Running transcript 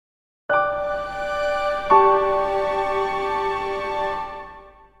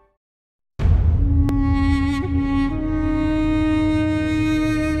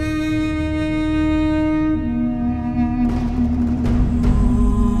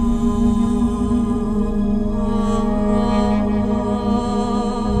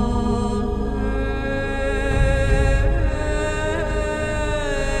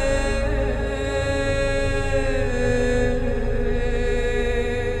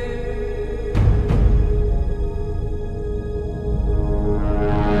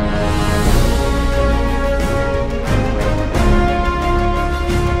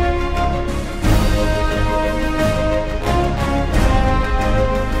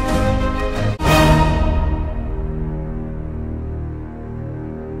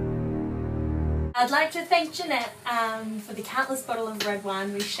I'd like to thank Jeanette for the countless bottle of red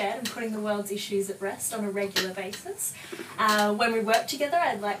wine we shared and putting the world's issues at rest on a regular basis. When we work together,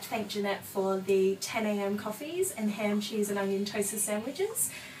 I'd like to thank Jeanette for the 10 AM coffees and ham, cheese and onion toaster sandwiches.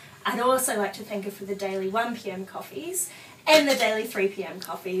 I'd also like to thank her for the daily 1 PM coffees and the daily 3 PM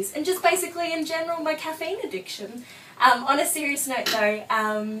coffees, and just basically in general my caffeine addiction. On a serious note though,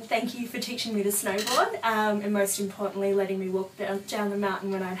 thank you for teaching me to snowboard, and most importantly letting me walk down the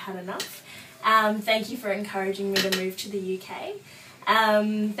mountain when I'd had enough. Thank you for encouraging me to move to the UK.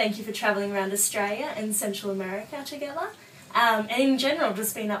 Thank you for travelling around Australia and Central America together. And in general,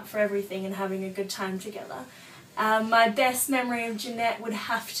 just being up for everything and having a good time together. My best memory of Jeanette would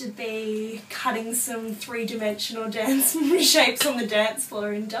have to be cutting some three-dimensional dance shapes on the dance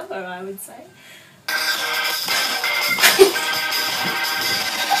floor in Dubbo, I would say.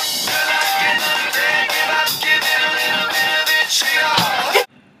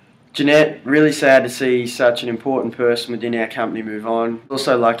 Jeanette, really sad to see such an important person within our company move on.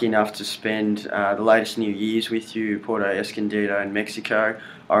 Also lucky enough to spend the latest New Year's with you, Puerto Escondido in Mexico.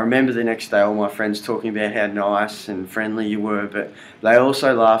 I remember the next day all my friends talking about how nice and friendly you were, but they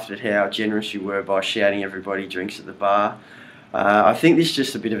also laughed at how generous you were by shouting everybody drinks at the bar. I think this is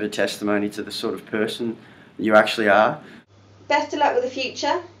just a bit of a testimony to the sort of person you actually are. Best of luck with the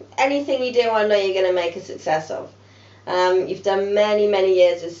future. Anything you do, I know you're going to make a success of. You've done many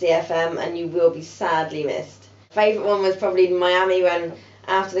years with CFM and you will be sadly missed. Favourite one was probably Miami, when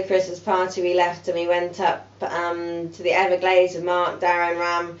after the Christmas party we left and we went up to the Everglades with Mark, Darren,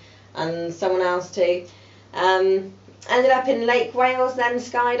 Ram and someone else too. Ended up in Lake Wales then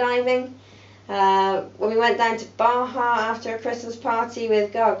skydiving. When we went down to Baja after a Christmas party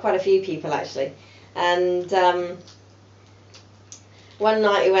with quite a few people actually. And one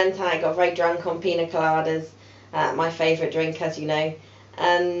night we went out, got very drunk on pina coladas. My favourite drink, as you know,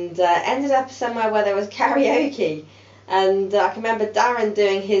 and ended up somewhere where there was karaoke, and I can remember Darren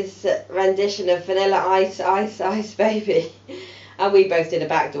doing his rendition of Vanilla Ice, Ice, Ice Baby, and we both did a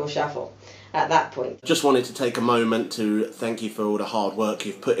backdoor shuffle at that point. Just wanted to take a moment to thank you for all the hard work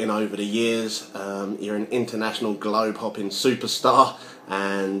you've put in over the years. You're an international globe-hopping superstar,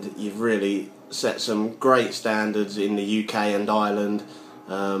 and you've really set some great standards in the UK and Ireland,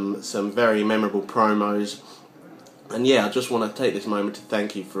 some very memorable promos. And yeah, I just want to take this moment to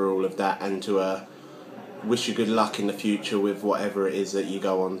thank you for all of that and to wish you good luck in the future with whatever it is that you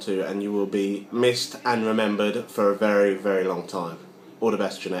go on to, and you will be missed and remembered for a very long time. All the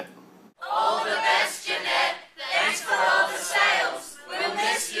best, Jeanette. All the best, Jeanette. Thanks for all the sales. We'll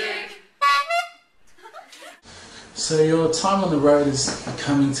miss you. So your time on the road is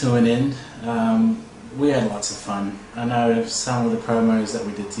coming to an end. We had lots of fun. I know some of the promos that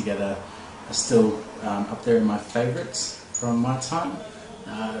we did together are still up there in my favourites from my time.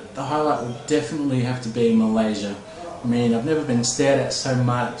 The highlight would definitely have to be Malaysia. I mean, I've never been stared at so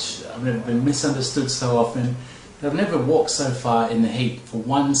much, I've never been misunderstood so often, I've never walked so far in the heat for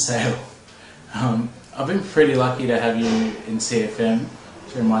one sale. I've been pretty lucky to have you in CFM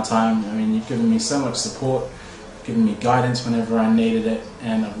during my time. I mean, you've given me so much support, given me guidance whenever I needed it,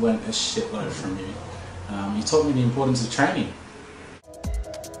 and I've learnt a shitload from you. You taught me the importance of training.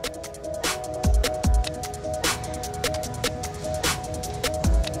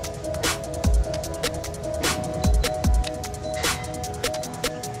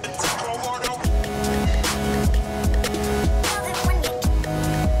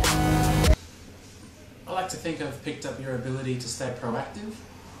 I think I've picked up your ability to stay proactive.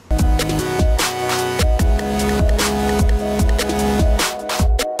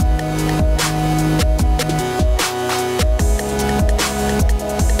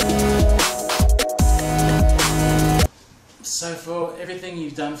 So for everything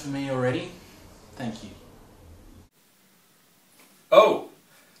you've done for me already, thank you. Oh!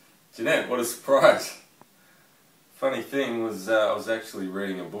 Jeanette, what a surprise. Funny thing was I was actually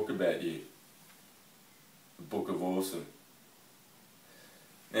reading a book about you. Book of Awesome.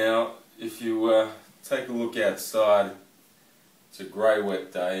 Now, if you take a look outside, it's a grey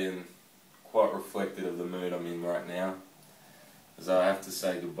wet day and quite reflective of the mood I'm in right now, as I have to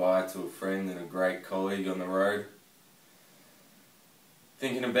say goodbye to a friend and a great colleague on the road.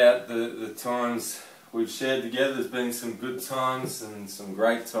 Thinking about the times we've shared together, there's been some good times and some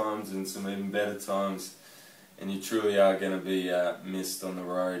great times and some even better times, and you truly are going to be missed on the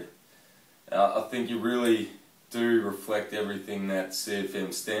road. I think you really do reflect everything that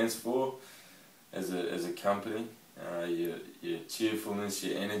CFM stands for as a company. Your cheerfulness,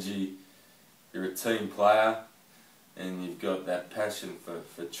 your energy, you're a team player, and you've got that passion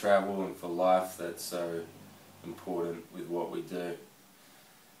for travel and for life that's so important with what we do.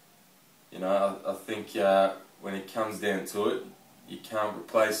 you know, I think when it comes down to it, you can't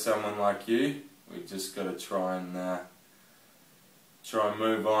replace someone like you. We've just got to try and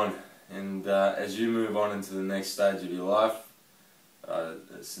move on. And as you move on into the next stage of your life, I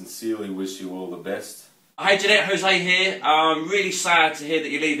sincerely wish you all the best. Hey Jeanette, Jose here. I'm really sad to hear that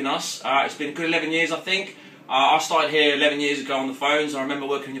you're leaving us. It's been a good 11 years, I think. I started here 11 years ago on the phones. I remember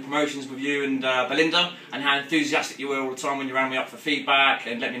working in your promotions with you and Belinda, and how enthusiastic you were all the time when you rang me up for feedback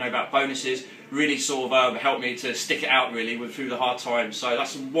and let me know about bonuses. Really sort of helped me to stick it out really through the hard times. So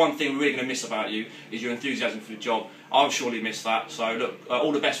that's one thing we're really going to miss about you, is your enthusiasm for the job. I'll surely miss that. So look,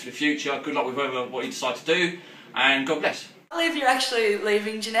 all the best for the future. Good luck with what you decide to do, and God bless. I believe you're actually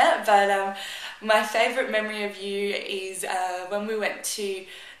leaving, Jeanette, but my favourite memory of you is when we went to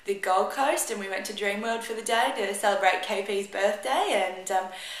the Gold Coast and we went to Dreamworld for the day to celebrate KP's birthday, and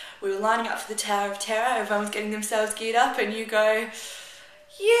we were lining up for the Tower of Terror. Everyone was getting themselves geared up, and you go,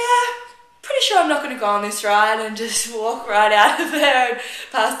 yeah, pretty sure I'm not going to go on this ride, and just walk right out of there and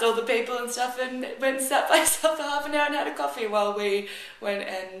past all the people and stuff, and went and sat by myself for half an hour and had a coffee while we went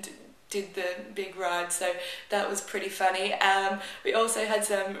and did the big ride. So that was pretty funny. We also had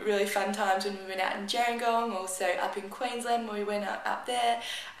some really fun times when we went out in Gerringong, also up in Queensland when we went up there,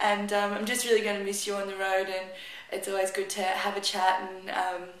 and I'm just really going to miss you on the road, and it's always good to have a chat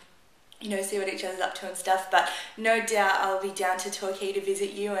and you know, see what each other's up to and stuff. But no doubt I'll be down to Torquay to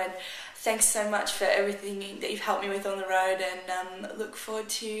visit you, and thanks so much for everything that you've helped me with on the road, and look forward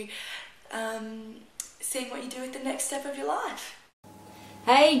to seeing what you do with the next step of your life.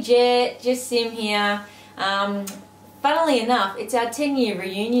 Hey Jet, just Sim here. Funnily enough, it's our 10-year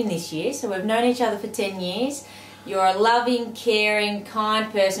reunion this year, so we've known each other for 10 years. You're a loving, caring,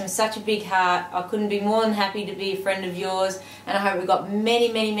 kind person with such a big heart. I couldn't be more than happy to be a friend of yours, and I hope we've got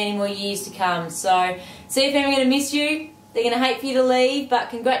many, many, many more years to come. So, CFM are going to miss you. They're going to hate for you to leave, but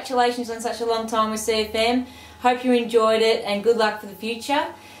congratulations on such a long time with CFM. Hope you enjoyed it, and good luck for the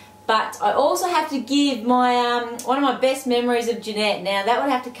future. But I also have to give my one of my best memories of Jeanette. Now that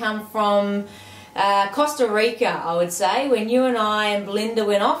would have to come from Costa Rica, I would say, when you and I and Belinda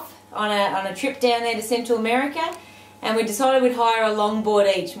went off on a trip down there to Central America, and we decided we'd hire a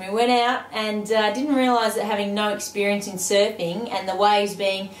longboard each. And we went out and didn't realise that having no experience in surfing and the waves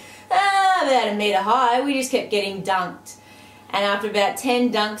being about a metre high, we just kept getting dunked. And after about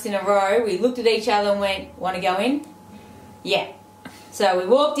 10 dunks in a row, we looked at each other and went, "Want to go in?" Yeah. So we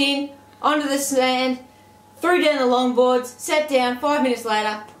walked in, onto the sand, threw down the longboards, sat down. 5 minutes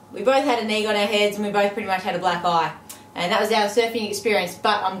later, we both had an egg on our heads, and we both pretty much had a black eye. And that was our surfing experience.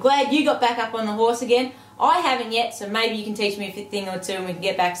 But I'm glad you got back up on the horse again. I haven't yet, so maybe you can teach me a thing or two and we can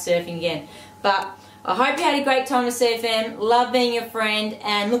get back to surfing again. But I hope you had a great time with CFM, love being your friend,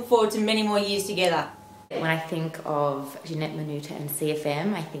 and look forward to many more years together. When I think of Jeanette Manuta and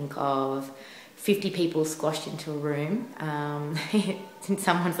CFM, I think of 50 people squashed into a room in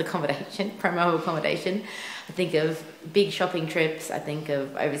someone's accommodation, promo accommodation. I think of big shopping trips, I think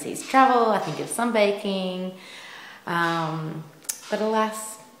of overseas travel, I think of sunbaking. But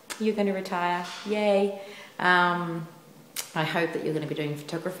alas, you're going to retire, yay. I hope that you're going to be doing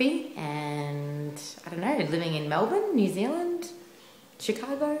photography and, I don't know, living in Melbourne, New Zealand,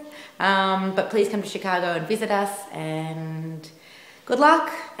 Chicago. But please come to Chicago and visit us, and good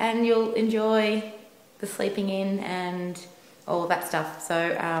luck, and you'll enjoy the sleeping in and all of that stuff.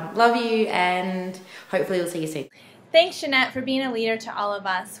 So love you, and hopefully we'll see you soon. Thanks, Jeanette, for being a leader to all of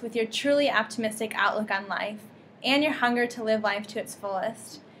us with your truly optimistic outlook on life and your hunger to live life to its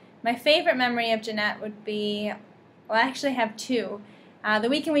fullest. My favorite memory of Jeanette would be, well, I actually have two. The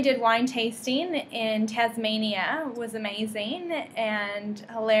weekend we did wine tasting in Tasmania was amazing and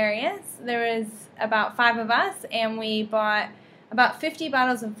hilarious. There was about 5 of us, and we bought about 50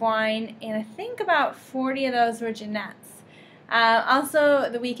 bottles of wine, and I think about 40 of those were Jeanette's. Also,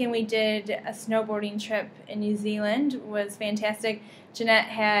 the weekend we did a snowboarding trip in New Zealand was fantastic. Jeanette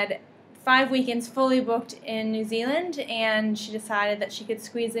had 5 weekends fully booked in New Zealand, and she decided that she could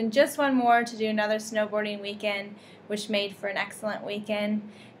squeeze in just one more to do another snowboarding weekend, which made for an excellent weekend.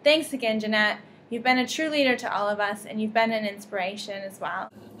 Thanks again, Jeanette. You've been a true leader to all of us, and you've been an inspiration as well.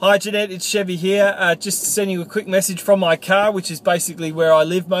 Hi Jeanette, it's Chevy here. Just sending you a quick message from my car, which is basically where I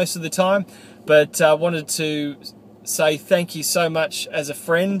live most of the time. But wanted to say thank you so much as a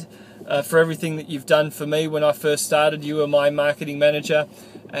friend for everything that you've done for me when I first started. You were my marketing manager,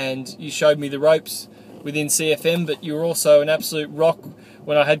 and you showed me the ropes within CFM, but you were also an absolute rock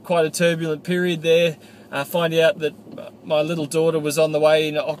when I had quite a turbulent period there. Find out that my little daughter was on the way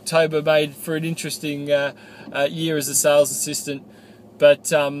in October made for an interesting year as a sales assistant.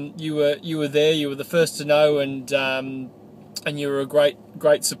 But you were there, you were the first to know, and and you were a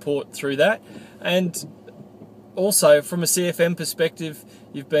great support through that. And also from a CFM perspective,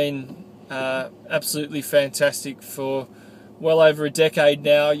 you've been absolutely fantastic for well over a decade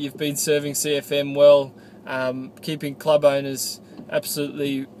now. You've been serving CFM well, keeping club owners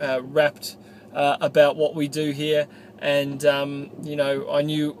absolutely wrapped about what we do here. And you know, I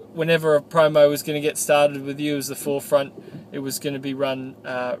knew whenever a promo was going to get started with you as the forefront, it was going to be run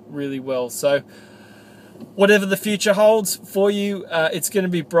really well. So whatever the future holds for you, it's going to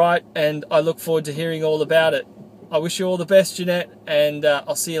be bright, and I look forward to hearing all about it. I wish you all the best, Jeanette, and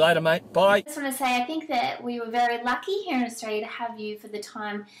I'll see you later, mate. Bye. I just want to say I think that we were very lucky here in Australia to have you for the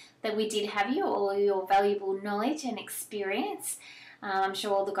time that we did have you, all your valuable knowledge and experience. I'm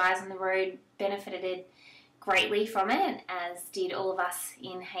sure all the guys on the road benefited greatly from it, as did all of us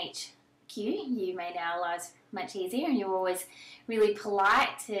in HQ. You made our lives much easier, and you were always really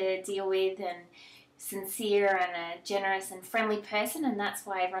polite to deal with and sincere and a generous and friendly person, and that's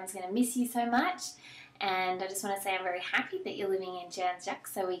why everyone's going to miss you so much. And I just want to say I'm very happy that you're living in Janjak,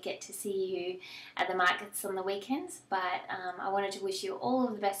 so we get to see you at the markets on the weekends. But I wanted to wish you all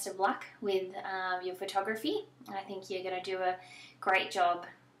of the best of luck with your photography. I think you're going to do a great job.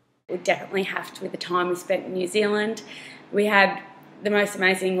 We definitely have to with the time we spent in New Zealand. We had the most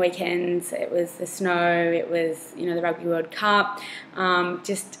amazing weekends. It was the snow, it was, you know, the Rugby World Cup.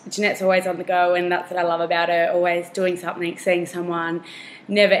 Just Jeanette's always on the go, and that's what I love about her, always doing something, seeing someone.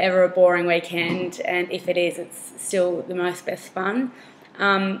 Never ever a boring weekend, and if it is, it's still the most best fun.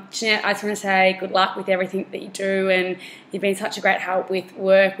 Jeanette, I just want to say good luck with everything that you do, and you've been such a great help with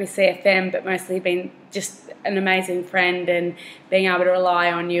work with CFM, but mostly been just an amazing friend and being able to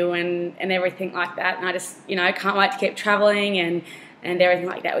rely on you and everything like that. And I just, you know, can't wait to keep travelling and everything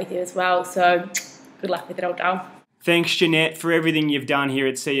like that with you as well. So good luck with it all, doll. Thanks, Jeanette, for everything you've done here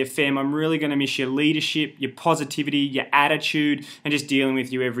at CFM. I'm really going to miss your leadership, your positivity, your attitude, and just dealing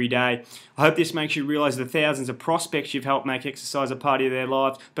with you every day. I hope this makes you realise the thousands of prospects you've helped make exercise a part of their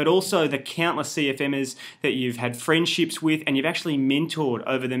lives, but also the countless CFMers that you've had friendships with and you've actually mentored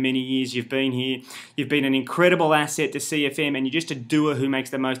over the many years you've been here. You've been an incredible asset to CFM, and you're just a doer who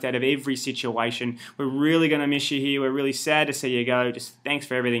makes the most out of every situation. We're really going to miss you here. We're really sad to see you go. Just thanks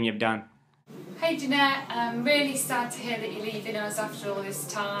for everything you've done. Hey Jeanette, I'm really sad to hear that you're leaving us after all this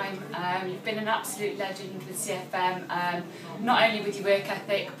time. You've been an absolute legend with CFM, not only with your work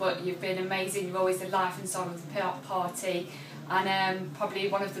ethic, but you've been amazing. You're always the life and soul of the party, and probably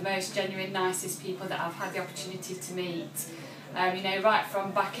one of the most genuine, nicest people that I've had the opportunity to meet. You know, right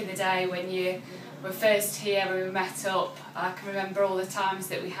from back in the day when you were first here, when we met up, I can remember all the times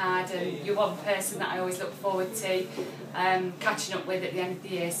that we had, and you're one person that I always look forward to catching up with at the end of the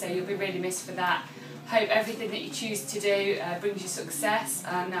year, so you'll be really missed for that. Hope everything that you choose to do brings you success,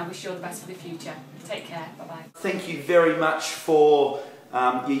 and I wish you all the best for the future. Take care, bye-bye. Thank you very much for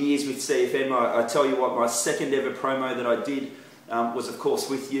your years with CFM. I tell you what, my second ever promo that I did was of course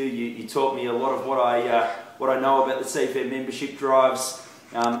with you. You taught me a lot of what I know about the CFM membership drives.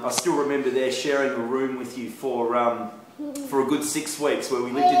 I still remember there sharing a room with you for a good 6 weeks, where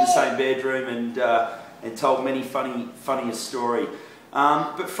we lived in the same bedroom and told many funnier story.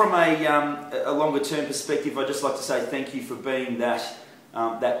 But from a longer term perspective, I'd just like to say thank you for being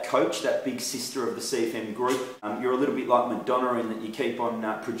that coach, that big sister of the CFM group. You're a little bit like Madonna in that you keep on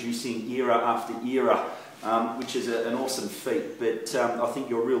producing era after era, which is an awesome feat. But I think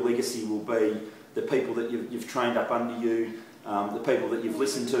your real legacy will be the people that you've trained up under you, the people that you've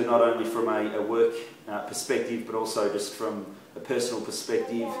listened to, not only from a work perspective, but also just from a personal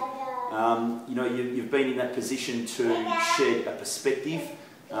perspective. You know, you've been in that position to shed a perspective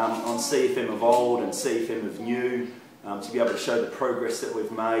on CFM of old and CFM of new, to be able to show the progress that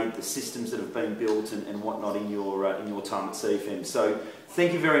we've made, the systems that have been built and whatnot in your time at CFM. So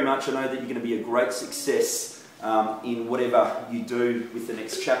thank you very much. I know that you're going to be a great success in whatever you do with the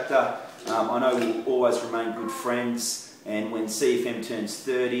next chapter. I know we'll always remain good friends. And when CFM turns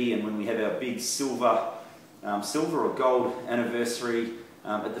 30 and when we have our big silver or gold anniversary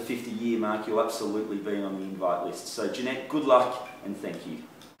at the 50-year mark, you'll absolutely be on the invite list. So Jeanette, good luck and thank you.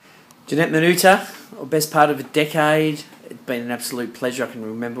 Jeanette Manuta, best part of a decade. It's been an absolute pleasure. I can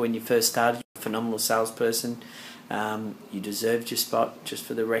remember when you first started, you're a phenomenal salesperson. You deserved your spot, just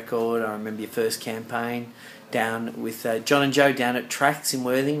for the record. I remember your first campaign down with John and Joe down at Tracks in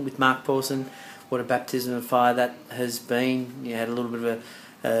Worthing with Mark Paulson. What a baptism of fire that has been. You had a little bit of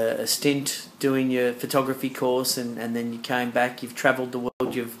a stint doing your photography course, and then you came back. You've travelled the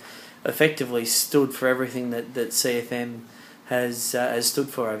world. You've effectively stood for everything that CFM has stood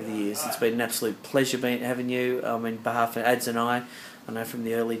for over the years. It's been an absolute pleasure having you. On behalf of Ads and I know from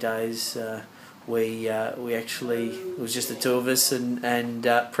the early days we actually, it was just the two of us and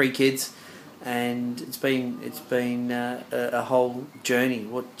pre-kids, and it's been a whole journey.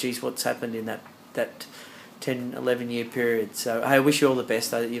 What's happened in that 10, 11 year period. So hey, I wish you all the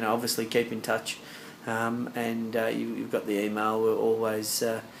best. Obviously keep in touch, and you've got the email. We'll always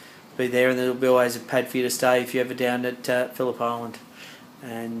be there, and there'll be always a pad for you to stay if you're ever down at Phillip Island.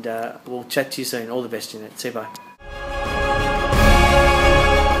 And we'll chat to you soon. All the best, Jeanette. See you, bye.